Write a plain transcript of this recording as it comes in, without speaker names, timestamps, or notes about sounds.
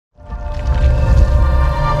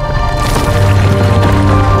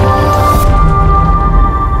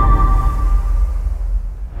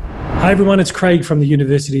Hi everyone, it's Craig from the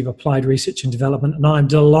University of Applied Research and Development, and I'm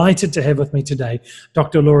delighted to have with me today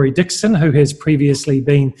Dr. Laurie Dixon, who has previously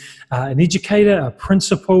been an educator, a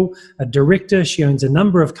principal, a director. She owns a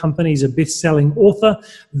number of companies, a best-selling author,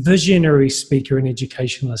 visionary speaker and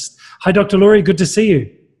educationalist. Hi Dr. Laurie, good to see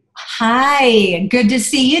you. Hi, good to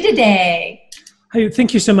see you today. Hey,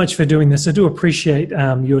 thank you so much for doing this. I do appreciate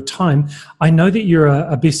your time. I know that you're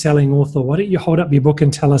a best-selling author. Why don't you hold up your book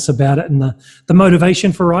and tell us about it and the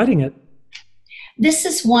motivation for writing it? This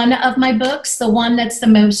is one of my books, the one that's the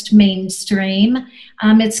most mainstream.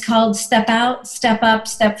 It's called Step Out, Step Up,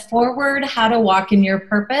 Step Forward, How to Walk in Your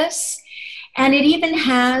Purpose. And it even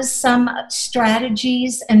has some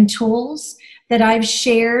strategies and tools that I've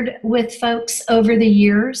shared with folks over the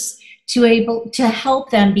years to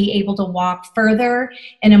help them be able to walk further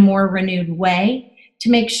in a more renewed way, to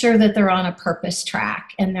make sure that they're on a purpose track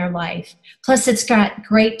in their life. Plus, it's got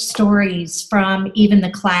great stories from even the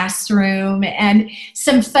classroom and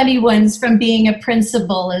some funny ones from being a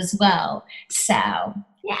principal as well. So,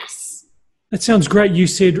 yes. That sounds great. You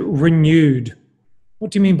said renewed.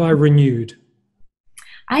 What do you mean by renewed?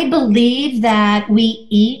 I believe that we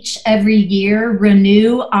each, every year,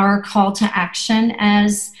 renew our call to action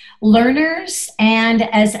as learners and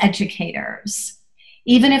as educators.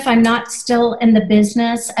 Even if I'm not still in the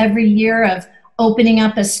business every year of opening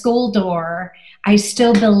up a school door, I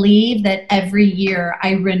still believe that every year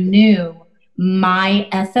I renew my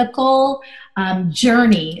ethical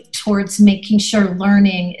journey towards making sure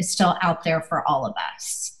learning is still out there for all of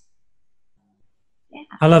us. Yeah.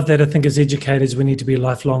 I love that. I think as educators, we need to be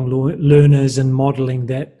lifelong learners and modeling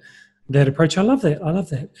that approach. I love that. I love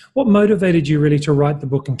that. What motivated you really to write the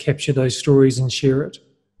book and capture those stories and share it?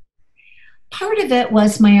 Part of it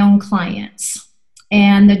was my own clients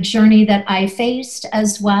and the journey that I faced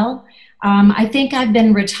as well. I think I've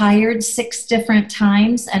been retired 6 different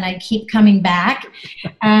times and I keep coming back.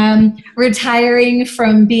 Retiring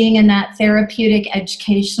from being in that therapeutic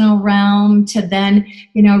educational realm to then,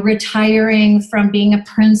 retiring from being a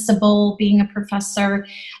principal, being a professor,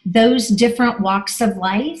 those different walks of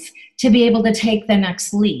life to be able to take the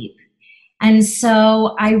next leap. And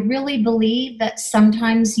so I really believe that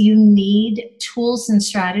sometimes you need tools and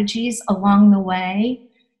strategies along the way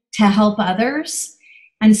to help others.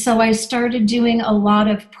 And so I started doing a lot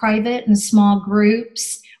of private and small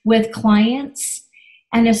groups with clients.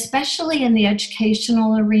 And especially in the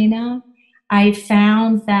educational arena, I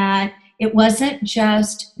found that it wasn't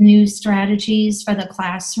just new strategies for the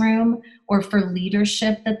classroom or for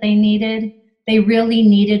leadership that they needed. They really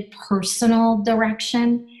needed personal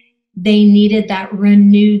direction. They needed that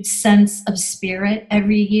renewed sense of spirit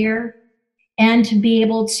every year, and to be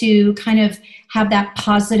able to kind of have that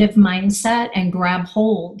positive mindset and grab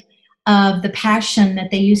hold of the passion that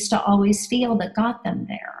they used to always feel that got them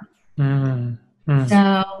there.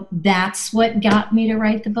 So that's what got me to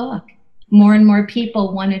write the book. More and more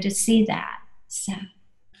people wanted to see that. So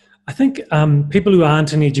I think people who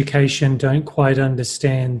aren't in education don't quite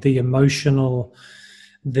understand the emotional,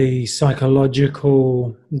 the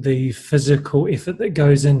psychological, the physical effort that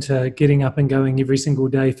goes into getting up and going every single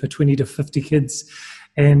day for 20 to 50 kids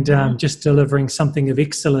and just delivering something of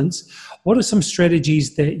excellence. What are some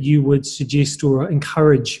strategies that you would suggest or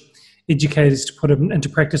encourage educators to put into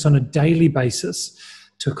practice on a daily basis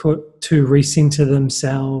to recenter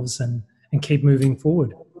themselves and keep moving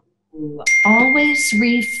forward? Always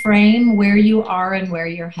reframe where you are and where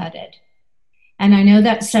you're headed. And I know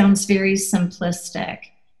that sounds very simplistic,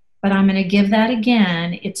 but I'm going to give that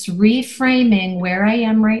again. It's reframing where I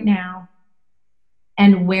am right now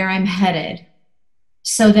and where I'm headed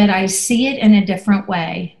so that I see it in a different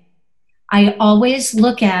way. I always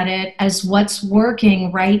look at it as what's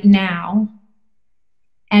working right now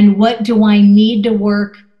and what do I need to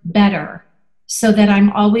work better so that I'm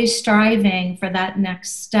always striving for that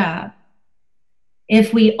next step.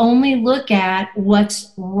 If we only look at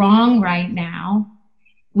what's wrong right now,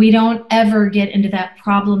 we don't ever get into that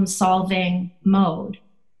problem-solving mode.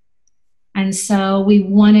 And so we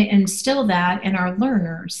want to instill that in our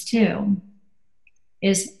learners too,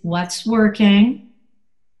 is what's working,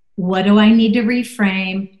 what do I need to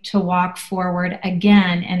reframe to walk forward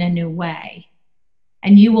again in a new way?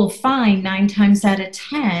 And you will find 9 times out of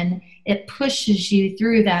 10, it pushes you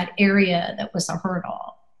through that area that was a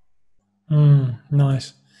hurdle.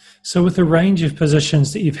 Nice. So with the range of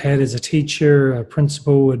positions that you've had as a teacher, a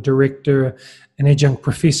principal, a director, an adjunct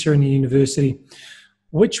professor in a university,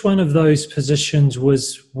 which one of those positions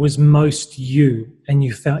was most you and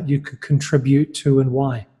you felt you could contribute to, and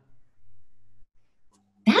why?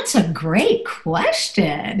 That's a great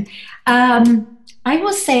question. I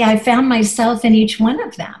will say I found myself in each one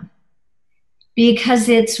of them. because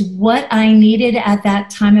it's what I needed at that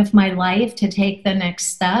time of my life to take the next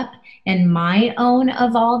step in my own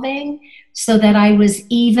evolving, so that I was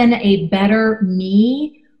even a better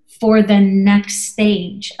me for the next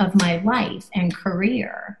stage of my life and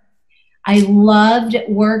career. I loved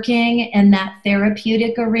working in that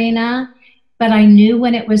therapeutic arena, but I knew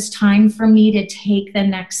when it was time for me to take the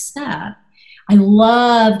next step. I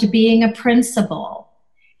loved being a principal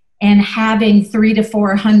and having 300 to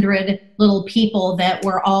 400 little people that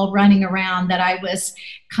were all running around, that I was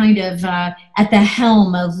kind of at the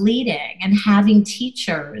helm of leading, and having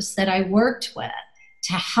teachers that I worked with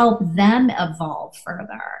to help them evolve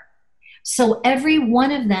further. So every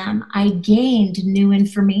one of them, I gained new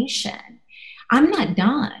information. I'm not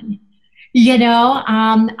done. You know,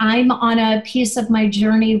 I'm on a piece of my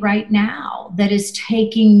journey right now that is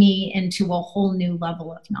taking me into a whole new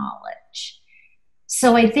level of knowledge.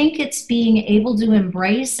 So I think it's being able to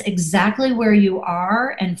embrace exactly where you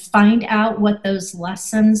are and find out what those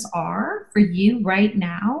lessons are for you right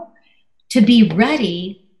now, to be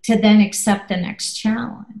ready to then accept the next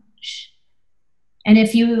challenge. And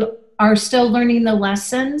if you are still learning the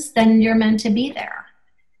lessons, then you're meant to be there.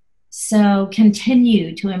 So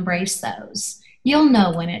continue to embrace those. You'll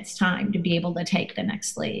know when it's time to be able to take the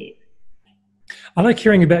next leap. I like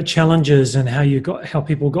hearing about challenges and how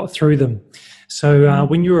people got through them. So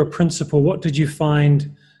when you were a principal, what did you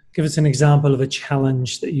find? Give us an example of a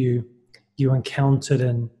challenge that you encountered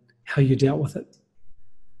and how you dealt with it.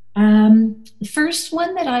 The first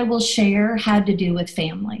one that I will share had to do with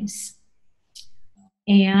families.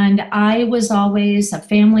 And I was always a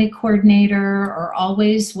family coordinator, or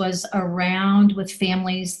always was around with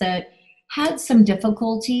families that had some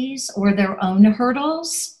difficulties or their own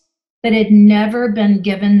hurdles, but had never been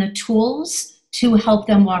given the tools to help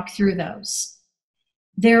them walk through those.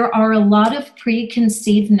 There are a lot of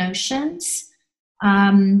preconceived notions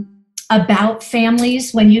about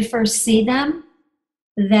families when you first see them,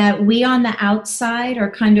 that we on the outside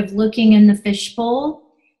are kind of looking in the fishbowl.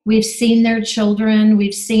 We've seen their children,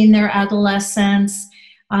 we've seen their adolescents,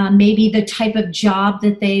 maybe the type of job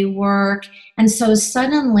that they work. And so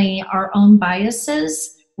suddenly our own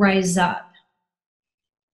biases rise up.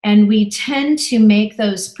 And we tend to make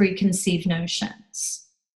those preconceived notions.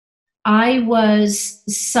 Let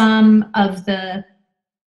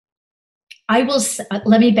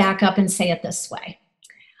me back up and say it this way.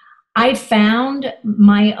 I found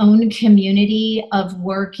my own community of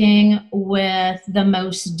working with the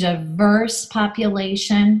most diverse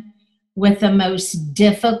population, with the most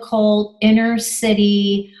difficult inner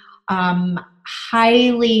city,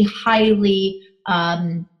 highly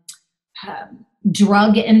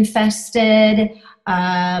drug infested,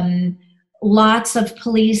 lots of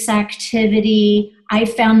police activity. I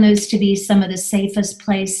found those to be some of the safest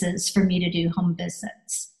places for me to do home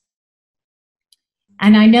visits.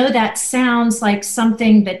 And I know that sounds like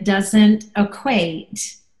something that doesn't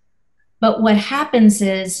equate, but what happens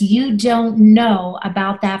is you don't know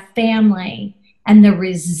about that family and the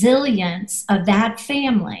resilience of that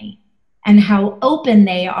family and how open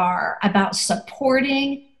they are about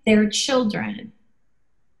supporting their children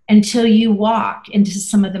until you walk into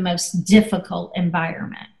some of the most difficult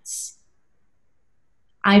environments.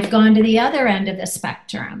 I've gone to the other end of the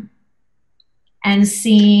spectrum and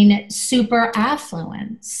seen super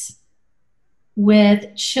affluence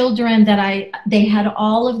with children that they had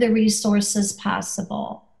all of the resources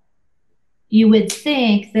possible. You would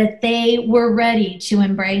think that they were ready to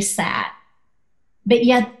embrace that, but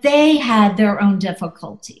yet they had their own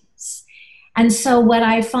difficulties. And so what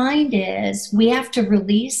I find is we have to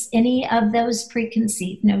release any of those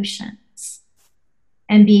preconceived notions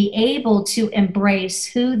and be able to embrace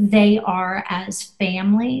who they are as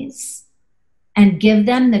families and give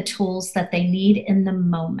them the tools that they need in the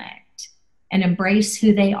moment and embrace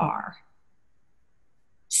who they are.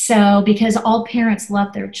 So, because all parents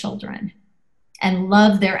love their children and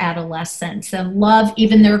love their adolescents and love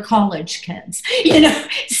even their college kids,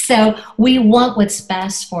 so we want what's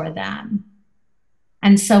best for them.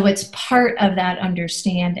 And so it's part of that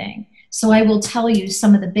understanding. So I will tell you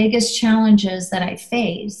some of the biggest challenges that I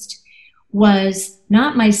faced was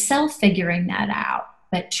not myself figuring that out,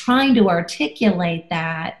 but trying to articulate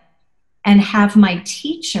that and have my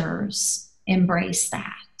teachers embrace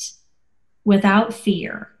that without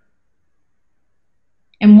fear.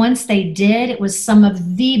 And once they did, it was some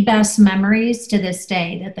of the best memories to this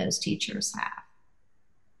day that those teachers have.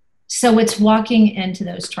 So it's walking into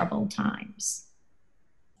those troubled times.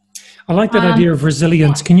 I like that idea of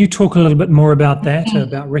resilience. Can you talk a little bit more about that,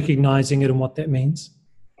 about recognizing it and what that means?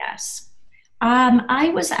 Yes. I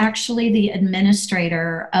was actually the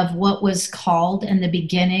administrator of what was called in the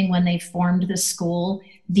beginning when they formed the school,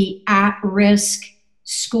 the at-risk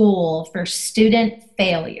school for student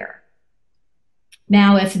failure.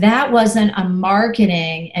 Now, if that wasn't a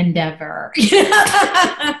marketing endeavor,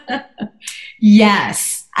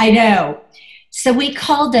 yes, I know. So we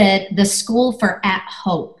called it the School for At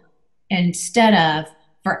Hope instead of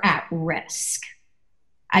for at risk.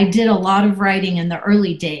 I did a lot of writing in the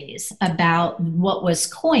early days about what was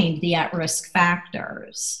coined the at-risk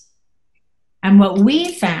factors. And what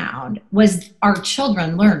we found was our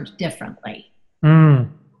children learned differently.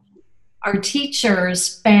 Mm. Our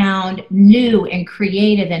teachers found new and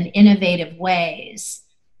creative and innovative ways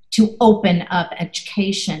to open up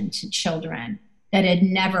education to children that had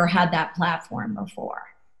never had that platform before.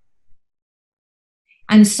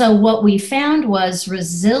 And so what we found was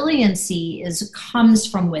resiliency comes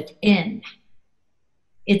from within.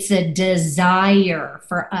 It's a desire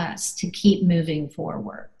for us to keep moving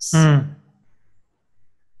forwards. Mm.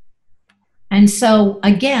 And so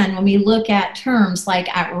again, when we look at terms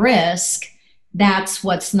like at risk, that's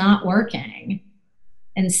what's not working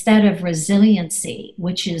instead of resiliency,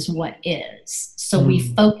 which is what is. So we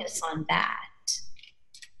focus on that.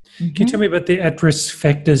 Can you tell me about the at-risk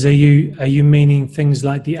factors? Are you meaning things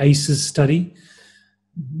like the ACEs study?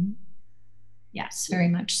 Yes, very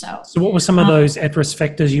much so. So what were some of those at-risk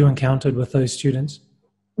factors you encountered with those students?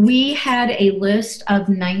 We had a list of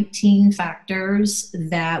 19 factors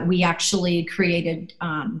that we actually created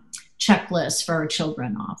checklists for our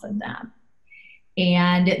children off of them.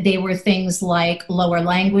 And they were things like lower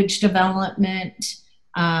language development,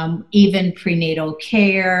 even prenatal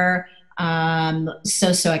care,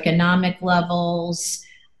 socioeconomic levels,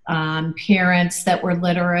 parents that were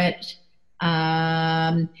literate.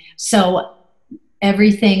 So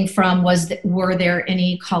everything from were there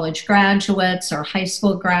any college graduates or high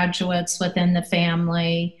school graduates within the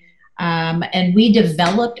family? And we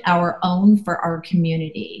developed our own for our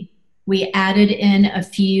community. We added in a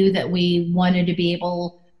few that we wanted to be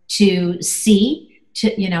able to see,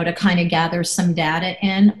 to kind of gather some data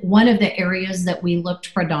in. One of the areas that we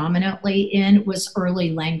looked predominantly in was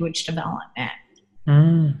early language development.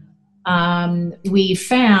 We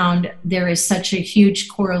found there is such a huge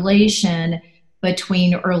correlation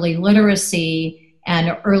between early literacy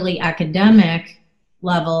and early academic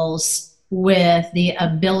levels with the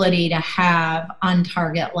ability to have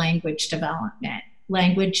on-target language development,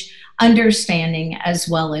 language understanding as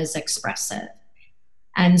well as expressive.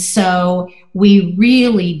 And so we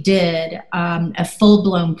really did a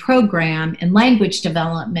full-blown program in language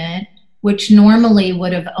development, which normally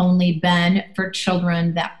would have only been for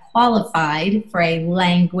children that qualified for a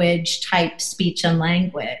language type speech and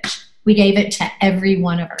language. We gave it to every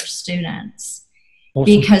one of our students. Awesome.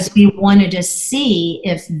 Because we wanted to see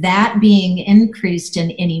if that being increased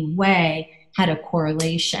in any way had a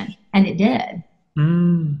correlation, and it did.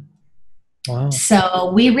 Wow.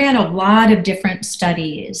 So we ran a lot of different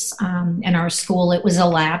studies in our school. It was a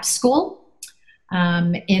lab school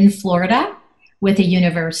in Florida with a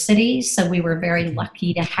university, so we were very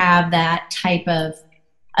lucky to have that type of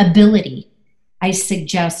ability. I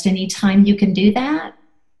suggest anytime you can do that,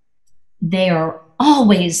 they are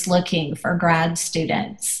always looking for grad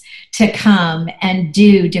students to come and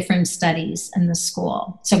do different studies in the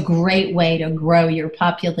school. It's a great way to grow your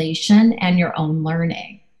population and your own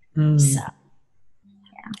learning. So, yeah.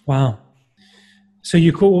 Wow. So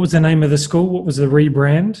what was the name of the school? What was the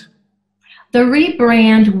rebrand? The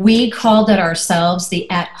rebrand, we called it ourselves the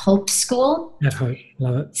At Hope School. At Hope,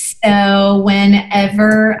 love it. So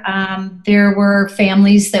whenever there were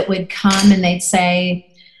families that would come and they'd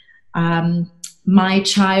say, my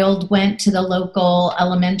child went to the local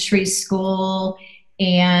elementary school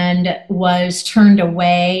and was turned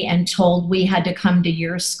away and told we had to come to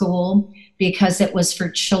your school because it was for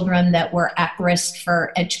children that were at risk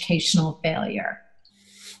for educational failure.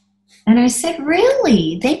 And I said,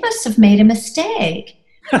 really? They must have made a mistake.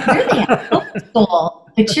 You're the At Hope School,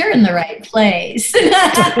 but you're in the right place.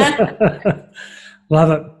 Love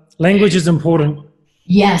it. Language is important.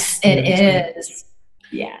 Yes, it is.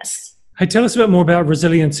 Yes. Hey, tell us a bit more about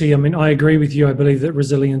resiliency. I mean, I agree with you. I believe that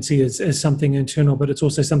resiliency is something internal, but it's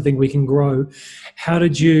also something we can grow. How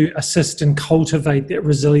did you assist and cultivate that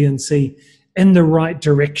resiliency in the right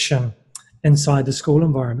direction inside the school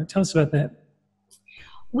environment? Tell us about that.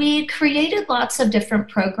 We created lots of different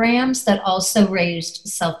programs that also raised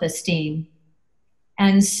self-esteem.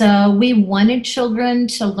 And so we wanted children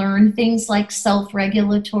to learn things like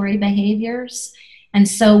self-regulatory behaviors. And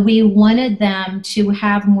so we wanted them to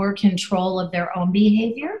have more control of their own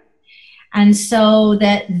behavior. And so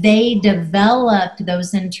that they developed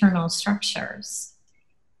those internal structures.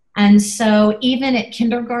 And so even at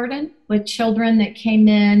kindergarten, with children that came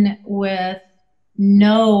in with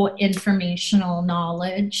no informational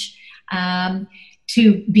knowledge,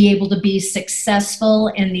 to be able to be successful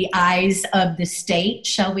in the eyes of the state,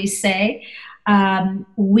 shall we say,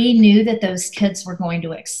 we knew that those kids were going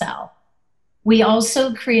to excel. We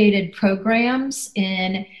also created programs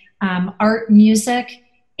in art, music,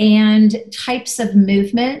 and types of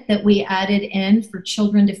movement that we added in for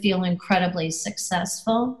children to feel incredibly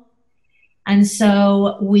successful. And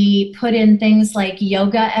so we put in things like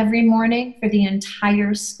yoga every morning for the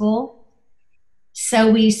entire school.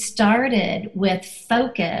 So we started with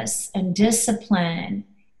focus and discipline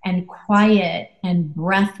and quiet and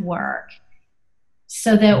breath work,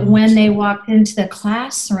 so that when they walked into the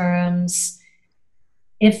classrooms,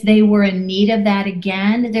 if they were in need of that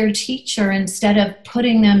again, their teacher, instead of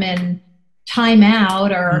putting them in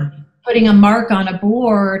timeout or putting a mark on a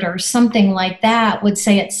board or something like that, would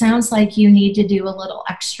say, it sounds like you need to do a little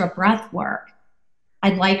extra breath work.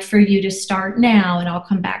 I'd like for you to start now, and I'll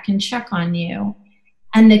come back and check on you.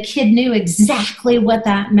 And the kid knew exactly what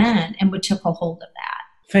that meant and would took a hold of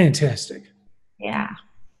that. Fantastic. Yeah.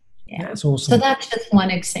 That's awesome. So that's just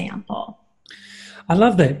one example. I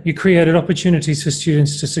love that. You created opportunities for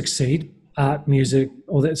students to succeed, art, music,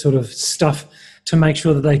 all that sort of stuff, to make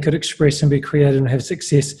sure that they could express and be creative and have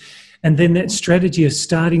success. And then that strategy of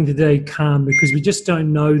starting the day calm, because we just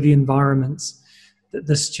don't know the environments that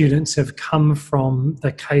the students have come from,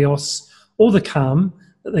 the chaos or the calm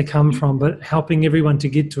that they come from, but helping everyone to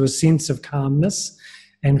get to a sense of calmness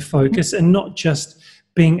and focus, and not just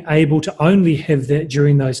being able to only have that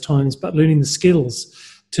during those times, but learning the skills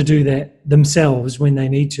to do that themselves when they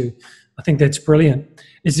need to. I think that's brilliant.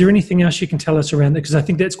 Is there anything else you can tell us around that? Because I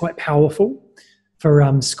think that's quite powerful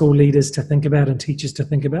for school leaders to think about and teachers to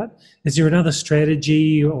think about. Is there another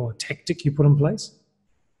strategy or tactic you put in place?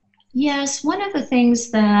 Yes, one of the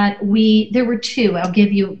things that there were two, I'll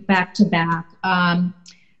give you back to back.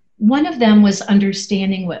 One of them was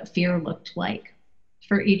understanding what fear looked like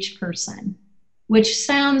for each person, which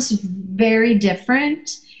sounds very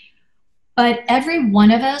different, but every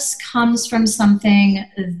one of us comes from something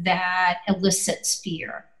that elicits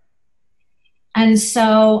fear. And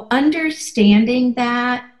so understanding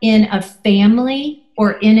that in a family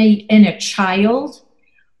or in a child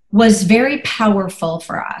was very powerful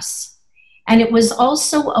for us. And it was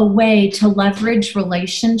also a way to leverage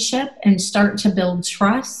relationship and start to build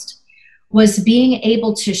trust, was being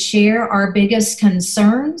able to share our biggest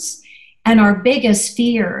concerns and our biggest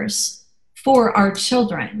fears for our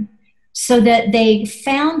children, so that they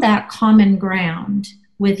found that common ground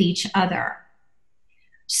with each other.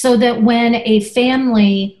 So that when a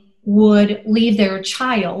family would leave their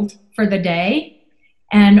child for the day,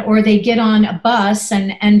 or they get on a bus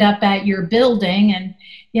and end up at your building, and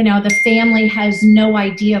the family has no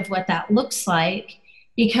idea of what that looks like,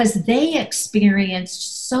 because they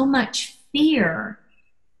experienced so much fear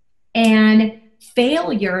and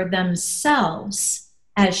failure themselves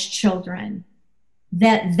as children,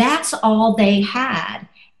 that's all they had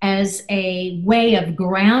as a way of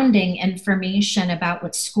grounding information about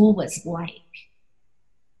what school was like.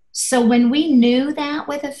 So when we knew that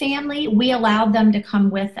with a family, we allowed them to come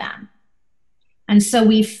with them. And so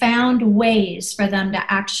we found ways for them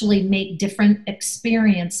to actually make different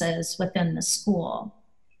experiences within the school,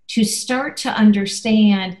 to start to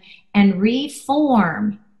understand and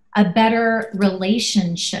reform a better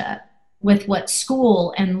relationship with what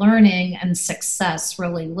school and learning and success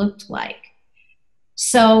really looked like.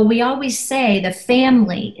 So we always say the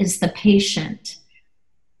family is the patient.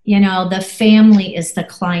 The family is the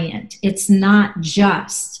client. It's not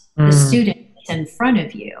just the student in front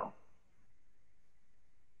of you.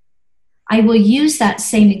 I will use that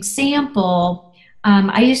same example.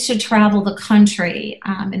 I used to travel the country.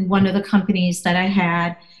 In one of the companies that I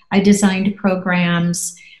had, I designed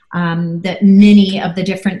programs that many of the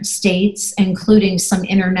different states, including some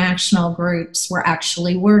international groups, were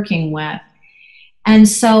actually working with. And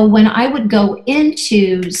so when I would go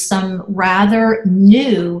into some rather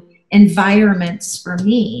new environments for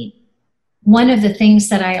me, one of the things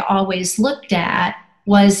that I always looked at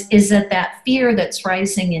is that fear that's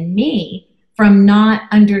rising in me from not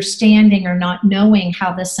understanding or not knowing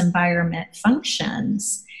how this environment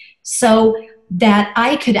functions, so that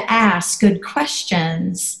I could ask good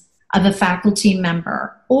questions of a faculty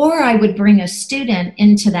member, or I would bring a student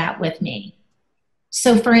into that with me.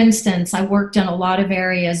 So for instance, I worked in a lot of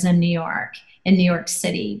areas in New York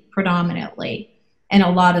City predominantly. in a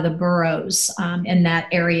lot of the boroughs in that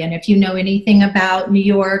area. And if you know anything about New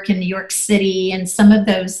York and New York City and some of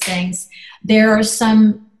those things, there are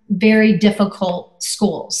some very difficult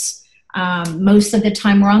schools. Most of the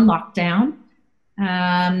time we're on lockdown.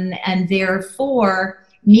 And therefore,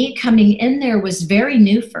 me coming in there was very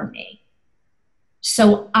new for me.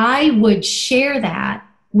 So I would share that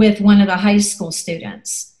with one of the high school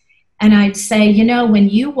students. And I'd say, you know, when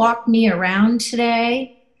you walk me around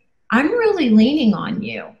today, I'm really leaning on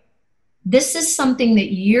you. This is something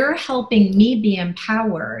that you're helping me be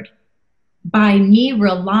empowered by me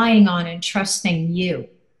relying on and trusting you.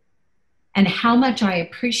 And how much I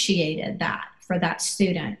appreciated that for that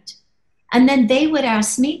student. And then they would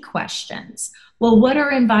ask me questions. Well, what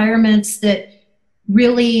are environments that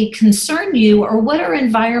really concern you, or what are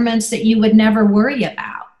environments that you would never worry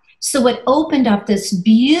about? So it opened up this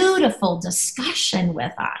beautiful discussion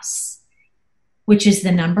with us, which is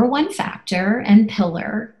the number one factor and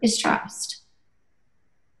pillar is trust.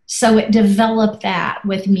 So it developed that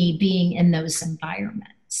with me being in those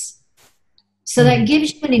environments. So that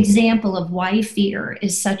gives you an example of why fear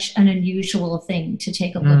is such an unusual thing to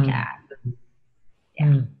take a look at.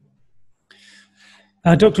 Yeah.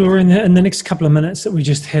 Dr. Laurie, in the next couple of minutes that we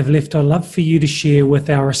just have left, I'd love for you to share with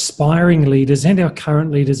our aspiring leaders and our current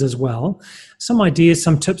leaders as well, some ideas,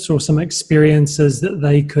 some tips, or some experiences that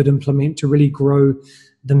they could implement to really grow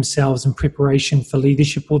themselves in preparation for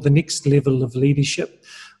leadership or the next level of leadership.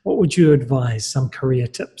 What would you advise? Some career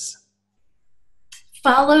tips?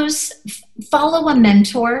 Follow a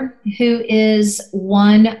mentor who is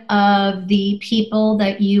one of the people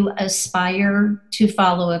that you aspire to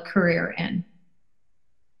follow a career in.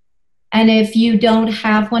 And if you don't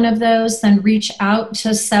have one of those, then reach out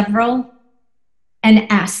to several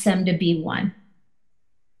and ask them to be one.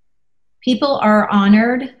 People are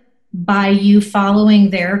honored by you following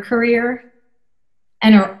their career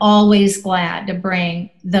and are always glad to bring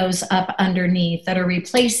those up underneath that are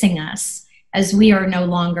replacing us as we are no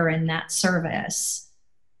longer in that service.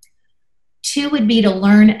 2 would be to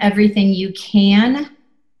learn everything you can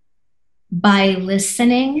by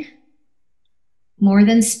listening more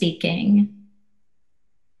than speaking,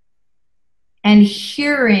 and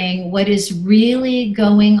hearing what is really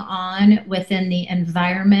going on within the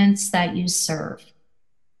environments that you serve,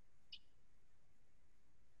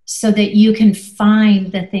 so that you can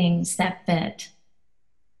find the things that fit.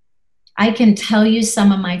 I can tell you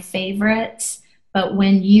some of my favorites, but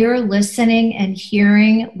when you're listening and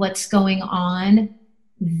hearing what's going on,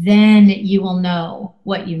 then you will know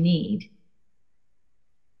what you need.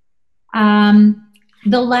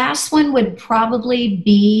 The last one would probably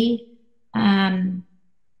be to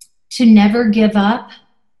never give up.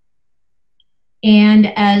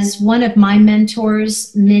 And as one of my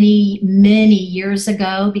mentors many, many years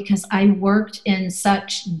ago, because I worked in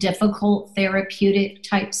such difficult therapeutic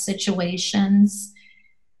type situations,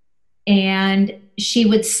 and she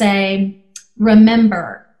would say,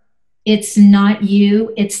 remember, it's not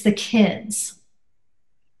you, it's the kids.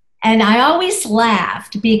 And I always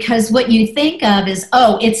laughed because what you think of is,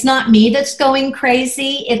 oh, it's not me that's going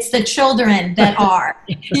crazy, it's the children that are,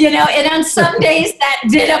 and on some days that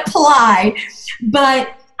did apply.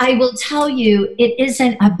 But I will tell you, it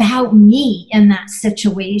isn't about me in that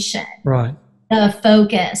situation. Right. The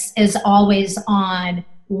focus is always on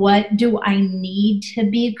what do I need to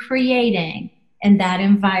be creating in that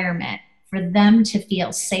environment for them to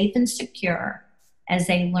feel safe and secure as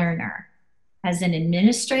a learner. As an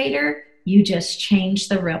administrator, you just change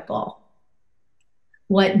the ripple.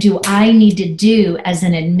 What do I need to do as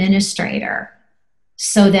an administrator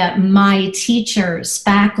so that my teachers,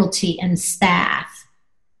 faculty, and staff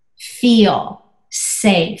feel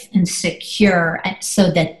safe and secure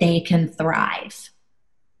so that they can thrive?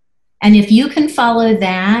 And if you can follow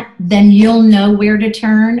that, then you'll know where to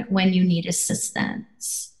turn when you need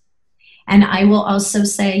assistance. And I will also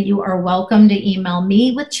say you are welcome to email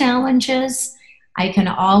me with challenges. I can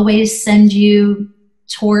always send you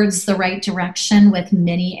towards the right direction with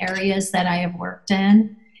many areas that I have worked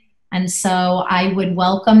in. And so I would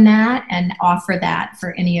welcome that and offer that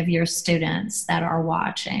for any of your students that are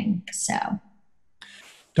watching. So,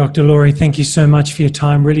 Dr. Laurie, thank you so much for your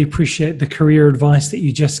time. Really appreciate the career advice that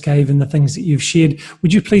you just gave and the things that you've shared.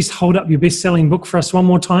 Would you please hold up your best-selling book for us one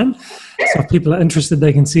more time? So if people are interested,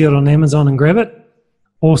 they can see it on Amazon and grab it.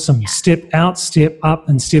 Awesome. Step out, step up,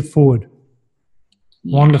 and step forward.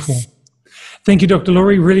 Yes. Wonderful. Thank you, Dr.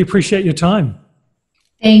 Laurie. Really appreciate your time.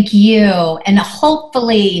 Thank you. And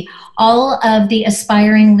hopefully all of the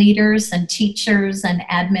aspiring leaders and teachers and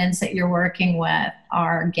admins that you're working with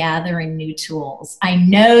are gathering new tools. I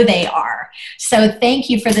know they are. So thank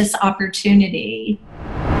you for this opportunity.